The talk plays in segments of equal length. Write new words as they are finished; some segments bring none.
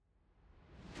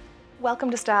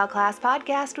Welcome to Style Class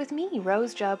Podcast with me,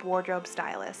 Rose Jubb, wardrobe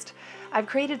stylist. I've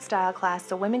created Style Class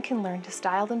so women can learn to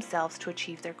style themselves to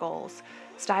achieve their goals.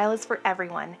 Style is for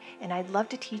everyone, and I'd love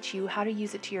to teach you how to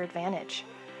use it to your advantage.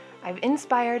 I've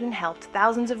inspired and helped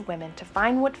thousands of women to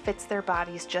find what fits their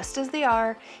bodies just as they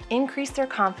are, increase their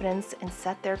confidence, and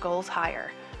set their goals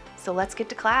higher. So let's get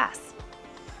to class.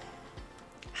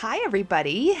 Hi,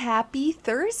 everybody. Happy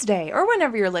Thursday, or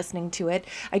whenever you're listening to it.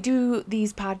 I do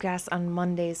these podcasts on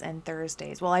Mondays and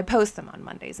Thursdays. Well, I post them on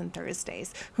Mondays and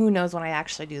Thursdays. Who knows when I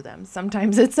actually do them?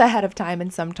 Sometimes it's ahead of time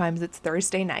and sometimes it's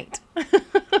Thursday night.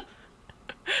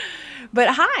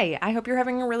 But hi, I hope you're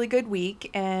having a really good week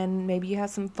and maybe you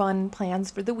have some fun plans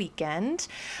for the weekend.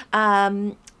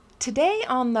 Today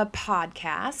on the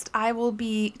podcast, I will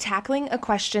be tackling a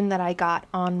question that I got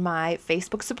on my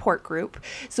Facebook support group.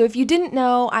 So if you didn't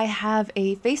know, I have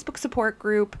a Facebook support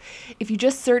group. If you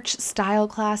just search Style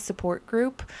Class Support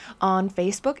Group on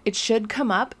Facebook, it should come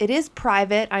up. It is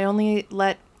private. I only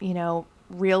let,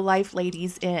 real life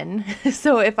ladies in.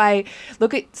 So if I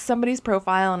look at somebody's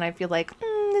profile and I feel like,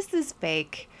 this is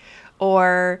fake,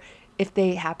 or if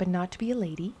they happen not to be a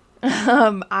lady,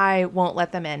 I won't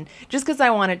let them in just because I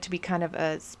want it to be kind of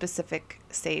a specific,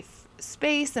 safe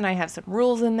space. And I have some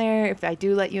rules in there. If I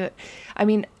do let you,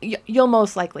 you'll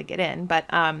most likely get in, but,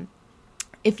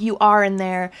 if you are in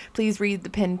there, please read the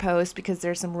pinned post because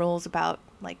there's some rules about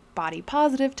like body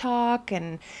positive talk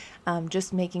and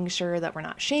just making sure that we're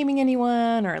not shaming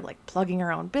anyone or like plugging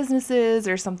our own businesses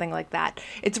or something like that.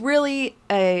 It's really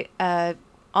a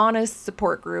honest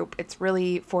support group. It's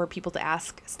really for people to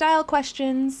ask style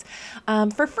questions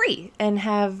for free and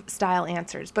have style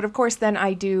answers. But of course, then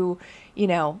I do,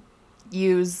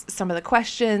 use some of the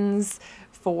questions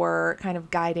for kind of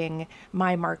guiding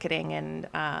my marketing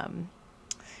and,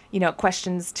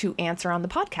 questions to answer on the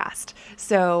podcast.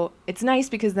 So it's nice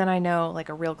because then I know like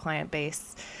a real client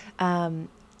base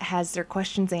has their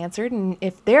questions answered. And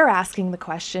if they're asking the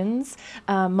questions,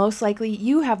 most likely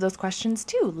you have those questions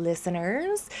too,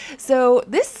 listeners. So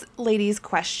this lady's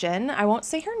question, I won't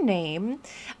say her name,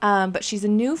 but she's a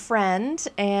new friend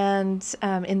and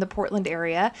in the Portland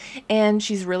area, and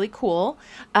she's really cool.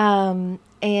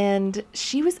 And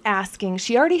she was asking,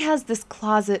 she already has this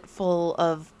closet full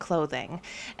of clothing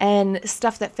and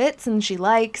stuff that fits and she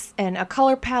likes and a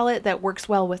color palette that works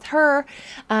well with her.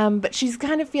 But she's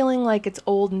kind of feeling like it's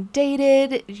old and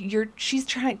dated. She's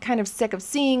kind of sick of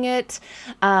seeing it,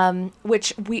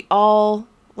 which we all,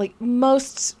 like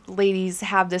most ladies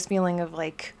have this feeling of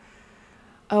like,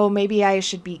 oh, maybe I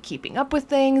should be keeping up with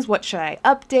things. What should I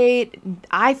update?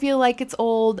 I feel like it's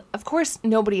old. Of course,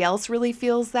 nobody else really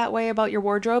feels that way about your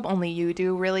wardrobe. Only you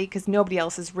do, really, because nobody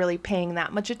else is really paying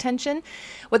that much attention.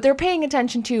 What they're paying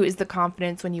attention to is the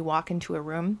confidence when you walk into a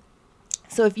room.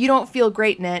 So if you don't feel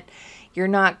great in it, you're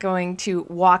not going to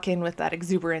walk in with that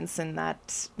exuberance and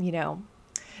that,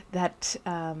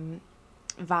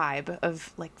 vibe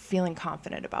of like feeling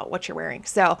confident about what you're wearing.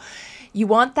 So you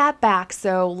want that back.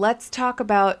 So let's talk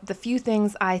about the few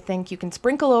things I think you can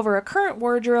sprinkle over a current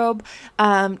wardrobe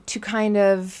to kind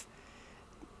of,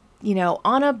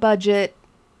 on a budget,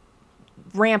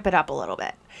 ramp it up a little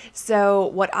bit. So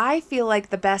what I feel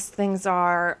like the best things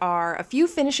are a few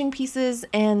finishing pieces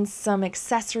and some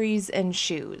accessories and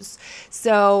shoes.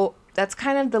 So that's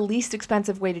kind of the least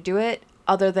expensive way to do it,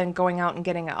 other than going out and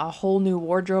getting a whole new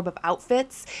wardrobe of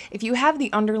outfits. If you have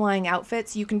the underlying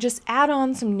outfits, you can just add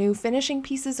on some new finishing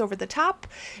pieces over the top,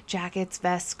 jackets,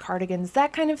 vests, cardigans,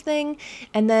 that kind of thing,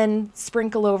 and then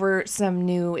sprinkle over some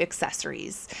new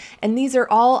accessories. And these are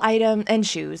all and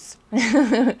shoes.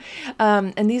 And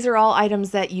these are all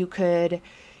items that you could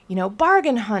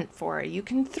bargain hunt for. You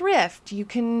can thrift. You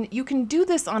can do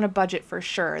this on a budget for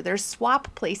sure. There's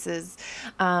swap places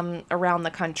around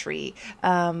the country.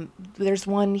 There's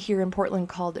one here in Portland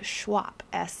called Schwap,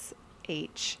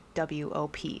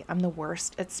 SHWOP. I'm the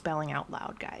worst at spelling out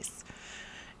loud, guys.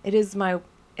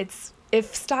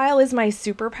 If style is my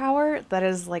superpower, that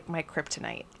is like my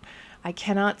kryptonite. I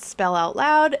cannot spell out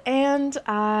loud, and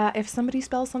if somebody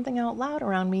spells something out loud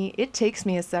around me, it takes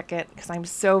me a second because I'm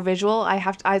so visual.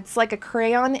 It's like a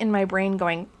crayon in my brain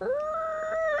going,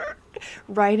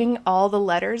 writing all the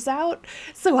letters out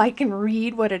so I can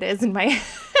read what it is in my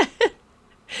head.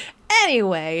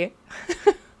 Anyway,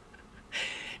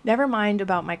 never mind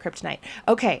about my kryptonite.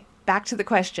 Okay. Back to the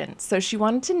question. So she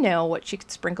wanted to know what she could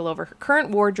sprinkle over her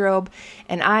current wardrobe,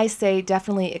 and I say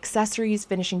definitely accessories,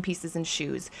 finishing pieces, and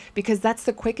shoes, because that's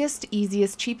the quickest,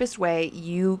 easiest, cheapest way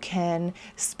you can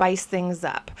spice things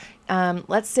up.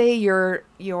 Let's say you're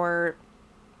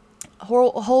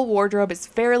whole wardrobe is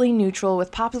fairly neutral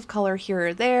with pops of color here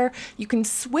or there. You can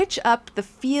switch up the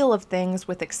feel of things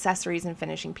with accessories and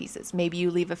finishing pieces. Maybe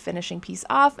you leave a finishing piece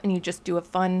off and you just do a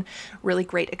fun, really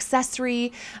great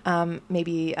accessory,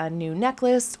 maybe a new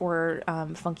necklace or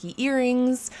funky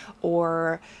earrings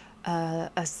or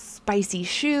a spicy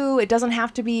shoe. It doesn't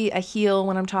have to be a heel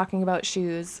when I'm talking about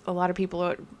shoes. A lot of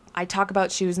people I talk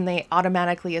about shoes and they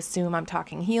automatically assume I'm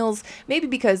talking heels, maybe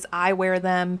because I wear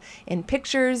them in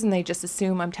pictures and they just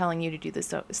assume I'm telling you to do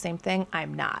the same thing.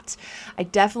 I'm not. I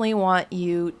definitely want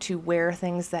you to wear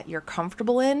things that you're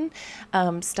comfortable in.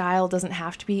 Style doesn't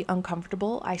have to be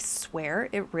uncomfortable. I swear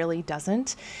it really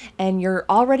doesn't. And you're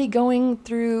already going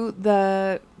through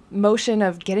the motion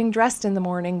of getting dressed in the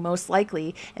morning, most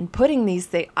likely, and putting these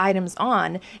items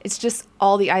on. It's just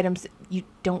all the items that you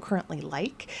don't currently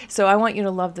like. So I want you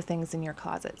to love the things in your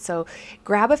closet. So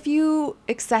grab a few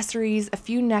accessories, a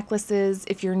few necklaces.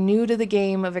 If you're new to the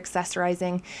game of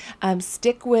accessorizing,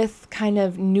 stick with kind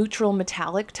of neutral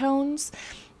metallic tones.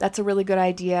 That's a really good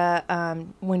idea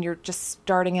when you're just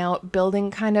starting out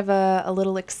building kind of a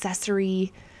little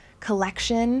accessory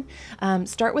collection.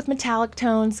 Start with metallic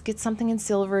tones, get something in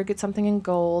silver, get something in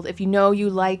gold. If you know you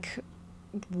like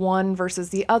one versus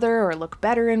the other or look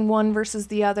better in one versus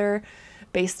the other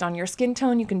based on your skin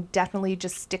tone, you can definitely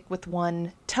just stick with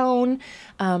one tone.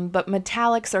 But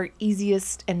metallics are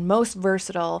easiest and most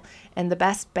versatile and the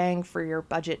best bang for your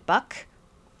budget buck.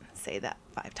 Say that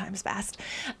 5 times fast.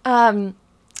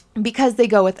 Because they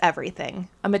go with everything.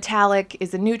 A metallic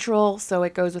is a neutral, so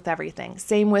it goes with everything.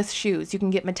 Same with shoes. You can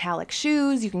get metallic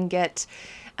shoes, you can get,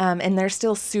 and they're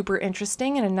still super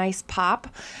interesting and a nice pop.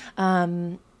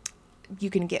 You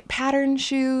can get pattern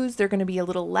shoes. They're going to be a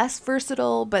little less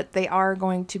versatile, but they are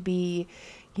going to be,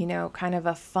 kind of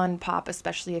a fun pop,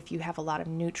 especially if you have a lot of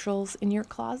neutrals in your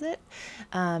closet.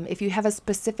 If you have a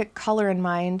specific color in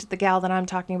mind, the gal that I'm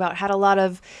talking about had a lot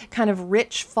of kind of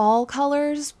rich fall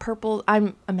colors, purple.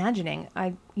 I'm imagining,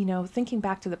 thinking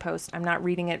back to the post, I'm not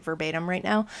reading it verbatim right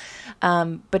now.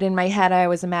 But in my head, I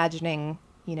was imagining,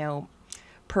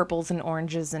 purples and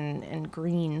oranges and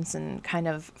greens and kind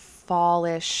of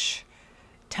fallish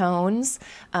tones.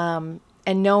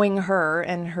 And knowing her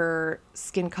and her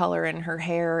skin color and her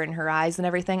hair and her eyes and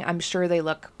everything, I'm sure they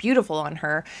look beautiful on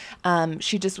her.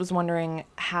 She just was wondering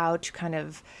how to kind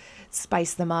of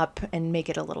spice them up and make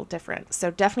it a little different. So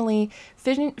definitely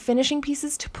finishing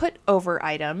pieces to put over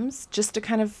items just to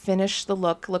kind of finish the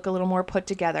look a little more put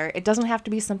together. It doesn't have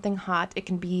to be something hot. It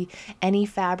can be any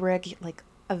fabric, like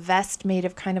a vest made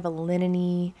of kind of a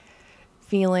linen-y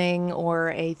feeling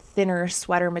or a thinner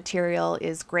sweater material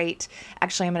is great.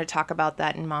 Actually, I'm going to talk about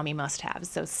that in Mommy Must-Haves,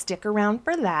 so stick around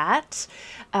for that.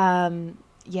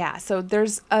 So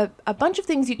there's a bunch of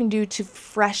things you can do to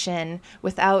freshen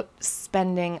without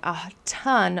spending a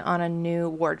ton on a new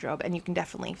wardrobe, and you can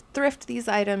definitely thrift these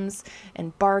items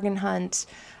and bargain hunt.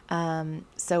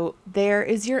 So there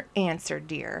is your answer,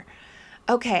 dear.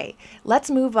 Okay, let's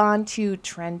move on to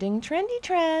trending trendy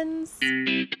trends.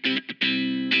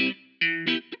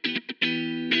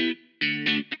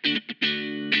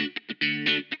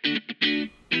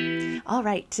 All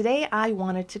right, today I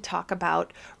wanted to talk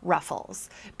about Ruffles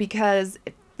because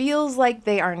it feels like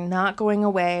they are not going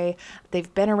away.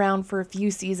 They've been around for a few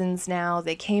seasons now.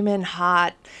 They came in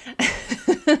hot.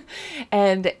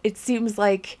 And it seems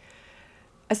like,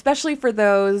 especially for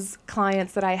those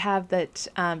clients that I have that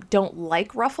don't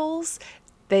like ruffles,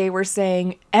 they were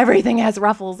saying everything has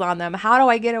ruffles on them. How do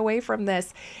I get away from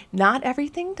this? Not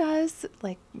everything does.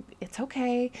 Like, it's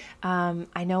okay.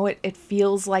 I know it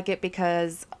feels like it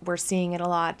because we're seeing it a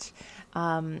lot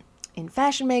in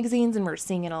fashion magazines and we're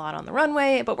seeing it a lot on the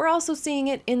runway, but we're also seeing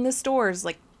it in the stores.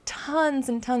 Like, tons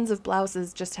and tons of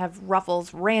blouses just have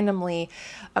ruffles randomly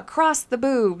across the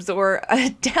boobs or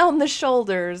down the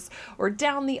shoulders or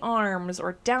down the arms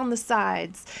or down the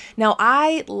sides. Now,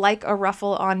 I like a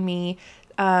ruffle on me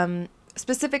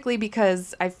specifically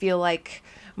because I feel like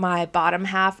my bottom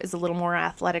half is a little more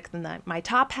athletic than my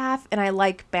top half, and I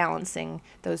like balancing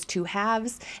those two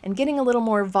halves, and getting a little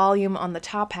more volume on the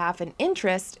top half and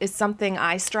interest is something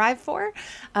I strive for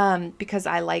because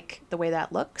I like the way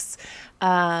that looks.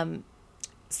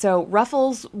 So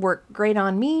ruffles work great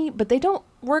on me, but they don't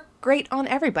work great on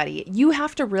everybody. You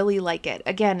have to really like it.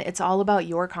 Again, it's all about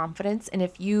your confidence, and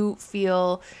if you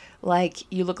feel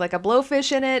like you look like a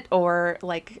blowfish in it, or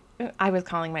like I was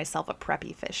calling myself a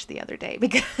preppy fish the other day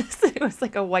because it was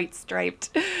like a white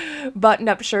striped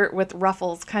button-up shirt with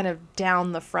ruffles kind of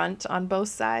down the front on both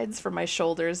sides from my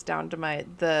shoulders down to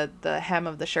the hem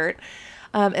of the shirt.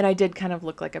 And I did kind of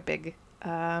look like a big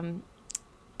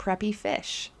preppy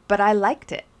fish, but I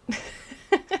liked it.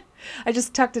 I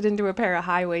just tucked it into a pair of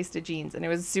high-waisted jeans, and it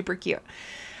was super cute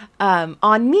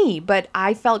on me, but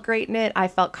I felt great in it. I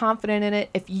felt confident in it.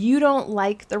 If you don't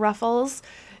like the ruffles,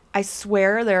 I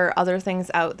swear there are other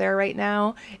things out there right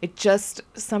now. It just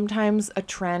sometimes a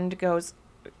trend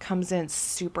comes in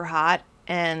super hot,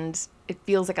 and it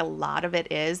feels like a lot of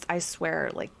it is. I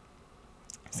swear, like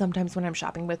sometimes when I'm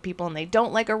shopping with people and they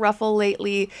don't like a ruffle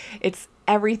lately, it's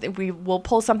everything. We will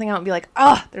pull something out and be like,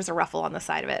 oh, there's a ruffle on the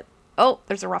side of it. Oh,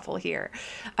 there's a ruffle here.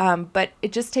 But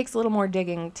it just takes a little more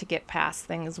digging to get past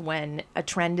things when a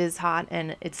trend is hot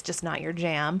and it's just not your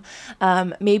jam.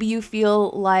 Maybe you feel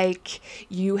like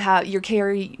you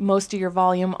carry most of your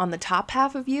volume on the top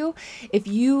half of you. If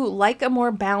you like a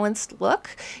more balanced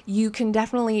look, you can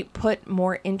definitely put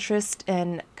more interest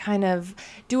and kind of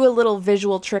do a little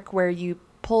visual trick where you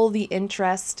pull the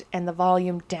interest and the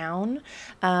volume down.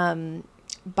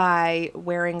 By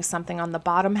wearing something on the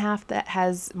bottom half that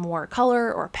has more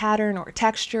color or pattern or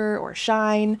texture or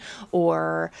shine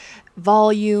or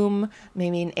volume,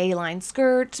 maybe an A-line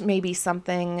skirt, maybe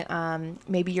something,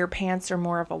 maybe your pants are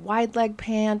more of a wide leg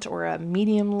pant or a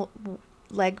medium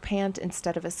leg pant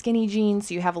instead of a skinny jean,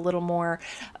 so you have a little more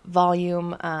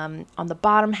volume on the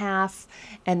bottom half,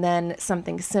 and then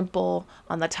something simple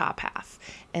on the top half.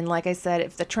 And like I said,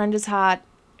 if the trend is hot,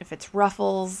 if it's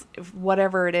ruffles, if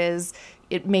whatever it is,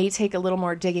 it may take a little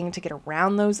more digging to get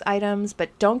around those items,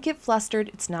 but don't get flustered.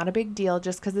 It's not a big deal.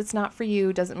 Just because it's not for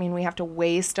you doesn't mean we have to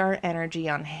waste our energy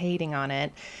on hating on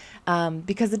it,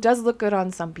 because it does look good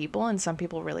on some people and some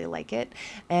people really like it.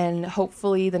 And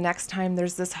hopefully the next time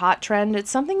there's this hot trend,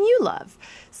 it's something you love.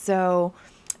 So,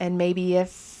 and maybe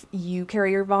if you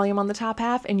carry your volume on the top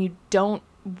half and you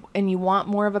want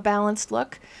more of a balanced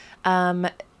look,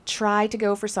 try to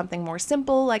go for something more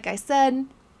simple, like I said,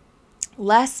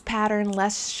 less pattern,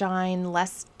 less shine,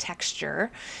 less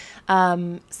texture,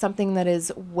 something that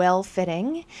is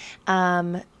well-fitting.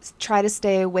 Try to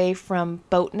stay away from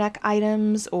boat neck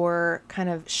items or kind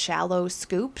of shallow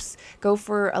scoops. Go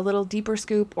for a little deeper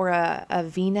scoop or a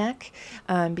V-neck,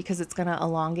 because it's going to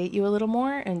elongate you a little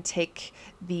more and take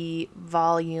the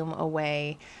volume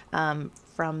away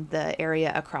from the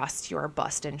area across your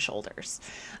bust and shoulders.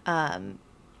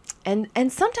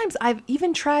 And sometimes I've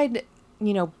even tried,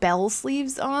 bell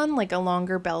sleeves on, like a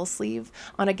longer bell sleeve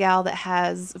on a gal that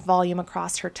has volume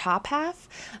across her top half,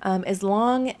 as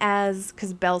long as,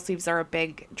 because bell sleeves are a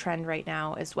big trend right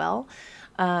now as well.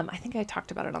 I think I talked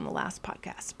about it on the last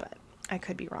podcast, but I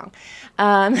could be wrong.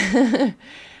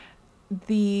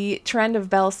 The trend of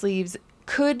bell sleeves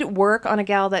could work on a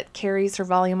gal that carries her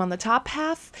volume on the top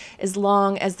half, as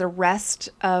long as the rest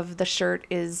of the shirt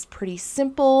is pretty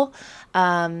simple.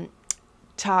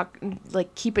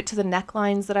 Keep it to the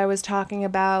necklines that I was talking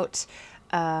about.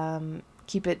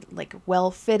 Keep it like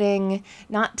well-fitting,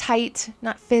 not tight,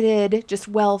 not fitted, just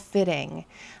well-fitting.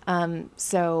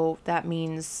 So that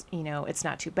means, it's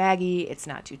not too baggy, it's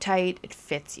not too tight, it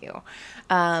fits you.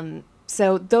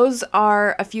 So those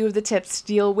are a few of the tips to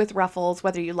deal with ruffles,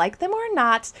 whether you like them or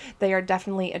not. They are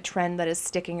definitely a trend that is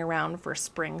sticking around for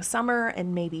spring, summer,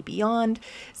 and maybe beyond.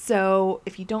 So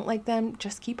if you don't like them,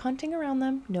 just keep hunting around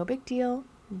them. No big deal.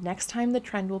 Next time the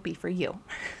trend will be for you.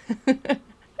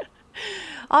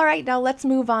 All right, now let's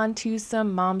move on to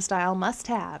some mom style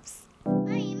must-haves.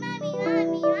 Mommy, mommy,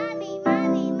 mommy, mommy,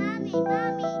 mommy, mommy,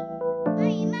 mommy.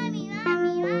 Mommy, mommy,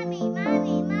 mommy, mommy,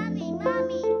 mommy, mommy,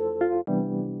 mommy.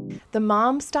 The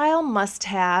mom style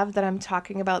must-have that I'm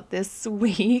talking about this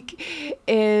week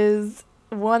is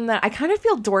one that I kind of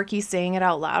feel dorky saying it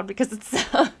out loud, because it's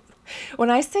when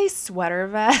I say sweater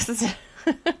vest,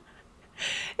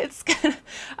 it's kind of,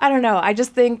 I don't know. I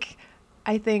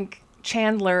think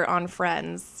Chandler on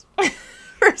Friends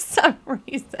for some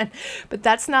reason, but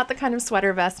that's not the kind of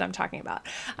sweater vest I'm talking about.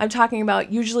 I'm talking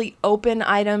about usually open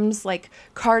items like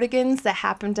cardigans that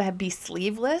happen to be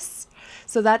sleeveless.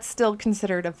 So that's still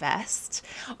considered a vest,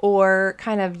 or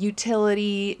kind of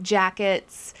utility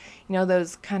jackets,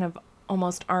 those kind of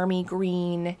almost army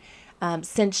green,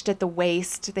 cinched at the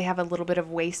waist. They have a little bit of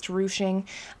waist ruching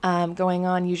going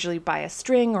on, usually by a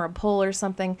string or a pull or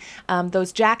something.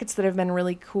 Those jackets that have been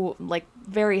really cool, like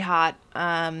very hot.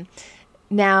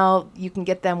 Now you can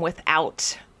get them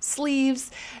without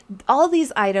sleeves. All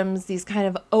these items, these kind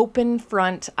of open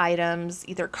front items,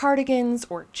 either cardigans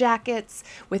or jackets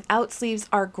without sleeves,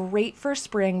 are great for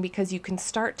spring, because you can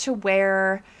start to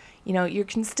wear, you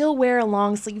can still wear a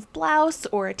long sleeve blouse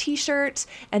or a t-shirt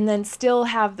and then still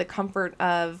have the comfort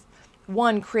of,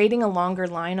 one, creating a longer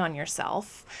line on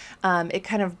yourself. It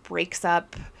kind of breaks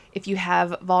up, if you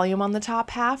have volume on the top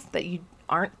half that you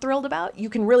aren't thrilled about, you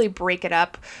can really break it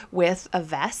up with a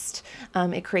vest.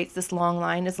 It creates this long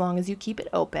line as long as you keep it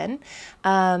open.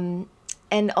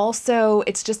 And also,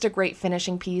 it's just a great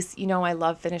finishing piece. You know, I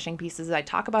love finishing pieces. I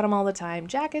talk about them all the time.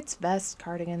 Jackets, vests,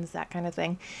 cardigans, that kind of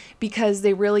thing. Because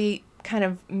they really kind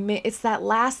of, it's that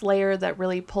last layer that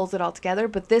really pulls it all together.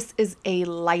 But this is a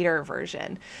lighter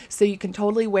version. So you can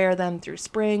totally wear them through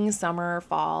spring, summer,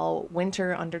 fall,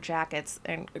 winter, under jackets,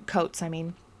 and coats, I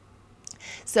mean.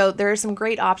 So there are some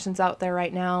great options out there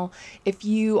right now. If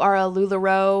you are a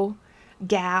LuLaRoe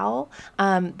gal,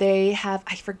 they have,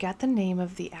 I forget the name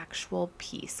of the actual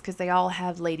piece because they all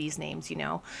have ladies' names, you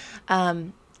know.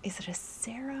 Is it a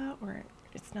Sarah or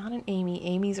it's not an Amy?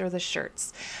 Amy's are the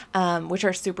shirts, which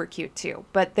are super cute too.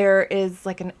 But there is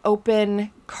like an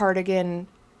open cardigan,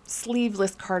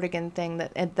 sleeveless cardigan thing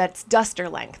that's duster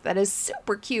length that is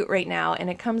super cute right now,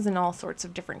 and it comes in all sorts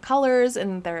of different colors,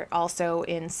 and they're also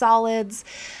in solids.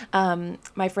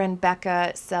 My friend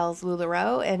Becca sells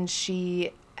LuLaRoe, and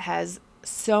she has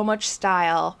so much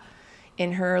style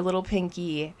in her little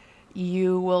pinky.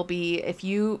 You will be, if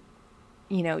you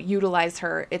utilize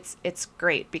her, it's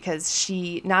great because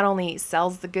she not only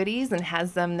sells the goodies and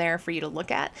has them there for you to look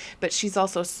at, but she's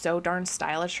also so darn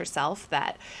stylish herself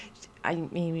that I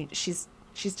mean she's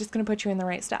just going to put you in the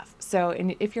right stuff. So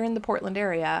if you're in the Portland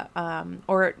area,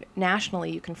 or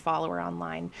nationally, you can follow her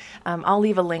online. I'll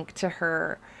leave a link to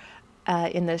her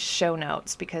in the show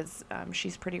notes because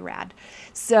she's pretty rad.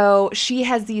 So she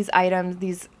has these items,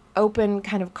 these open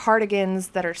kind of cardigans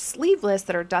that are sleeveless,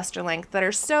 that are duster length, that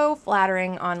are so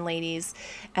flattering on ladies,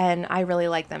 and I really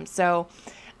like them. So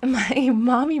my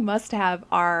mommy must-have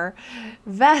are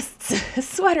vests,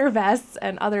 sweater vests,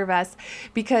 and other vests,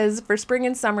 because for spring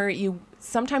and summer, you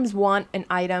sometimes want an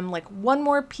item, like one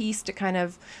more piece to kind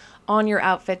of on your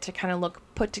outfit to kind of look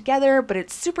put together, but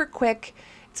it's super quick.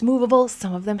 It's movable.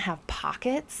 Some of them have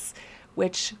pockets,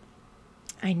 which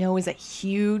I know is a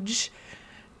huge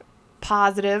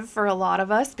positive for a lot of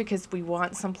us because we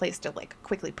want someplace to like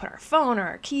quickly put our phone or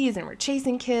our keys, and we're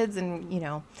chasing kids, and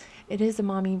it is a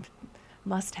mommy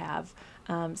must have.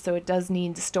 So it does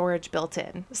need storage built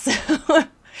in. So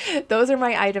those are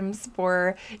my items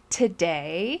for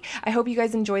today. I hope you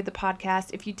guys enjoyed the podcast.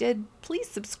 If you did, please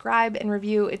subscribe and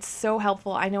review. It's so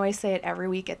helpful. I know I say it every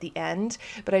week at the end,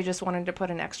 but I just wanted to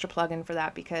put an extra plug in for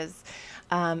that because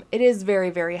it is very,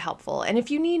 very helpful. And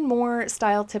if you need more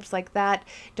style tips like that,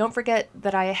 don't forget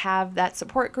that I have that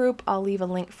support group. I'll leave a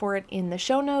link for it in the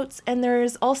show notes. And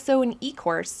there's also an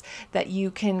e-course that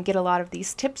you can get a lot of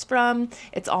these tips from.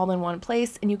 It's all in one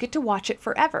place, and you get to watch it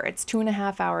forever. It's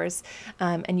 2.5 hours,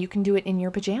 and you can do it in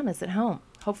your pajamas at home.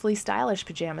 Hopefully stylish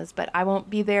pajamas, but I won't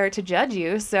be there to judge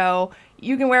you, so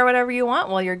you can wear whatever you want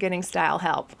while you're getting style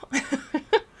help.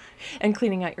 And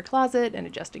cleaning out your closet and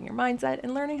adjusting your mindset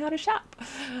and learning how to shop.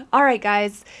 All right,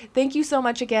 guys, thank you so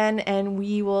much again, and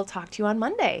we will talk to you on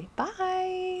Monday.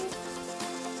 Bye.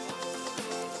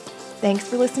 Thanks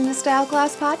for listening to Style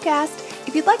Class Podcast.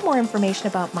 If you'd like more information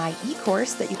about my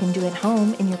e-course that you can do at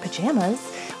home in your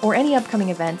pajamas or any upcoming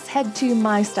events, head to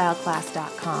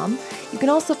mystyleclass.com. You can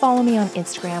also follow me on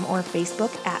Instagram or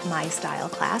Facebook at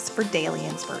mystyleclass for daily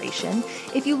inspiration.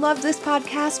 If you love this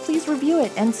podcast, please review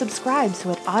it and subscribe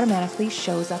so it automatically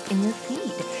shows up in your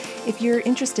feed. If you're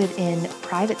interested in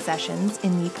private sessions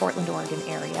in the Portland, Oregon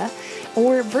area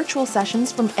or virtual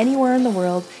sessions from anywhere in the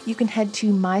world, you can head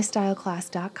to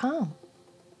mystyleclass.com.